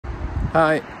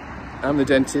Hi, I'm the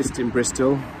dentist in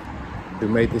Bristol who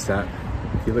made this app.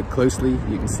 If you look closely,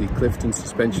 you can see Clifton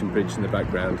Suspension Bridge in the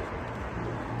background.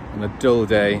 On a dull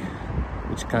day,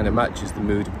 which kind of matches the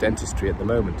mood of dentistry at the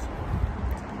moment.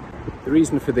 The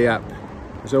reason for the app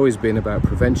has always been about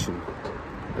prevention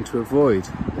and to avoid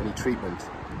any treatment.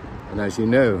 And as you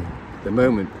know, at the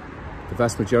moment, the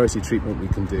vast majority of treatment we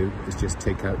can do is just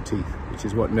take out teeth, which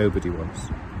is what nobody wants.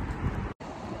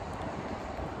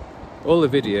 All the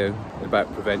video is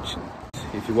about prevention.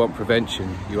 If you want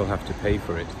prevention, you will have to pay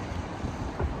for it.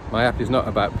 My app is not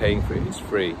about paying for it, it's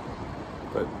free.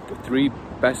 But the three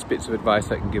best bits of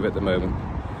advice I can give at the moment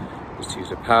is to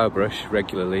use a power brush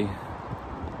regularly,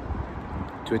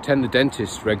 to attend the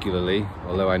dentist regularly,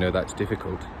 although I know that's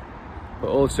difficult, but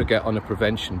also get on a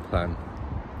prevention plan.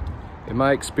 In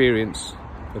my experience,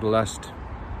 for the last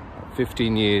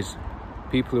 15 years,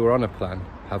 people who are on a plan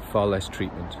have far less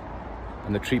treatment,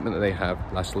 and the treatment that they have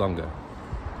lasts longer.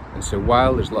 And so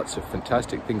while there's lots of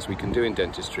fantastic things we can do in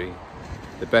dentistry,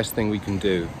 the best thing we can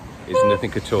do is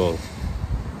nothing at all,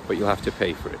 but you'll have to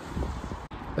pay for it.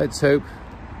 Let's hope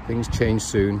things change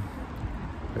soon,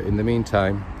 but in the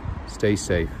meantime, stay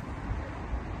safe.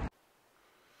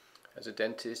 As a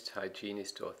dentist,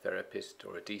 hygienist or therapist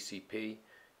or a DCP,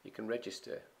 you can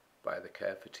register via the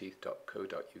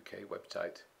careforteeth.co.uk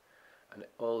website, and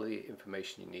all the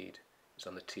information you need is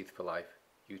on the Teeth for Life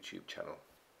YouTube channel.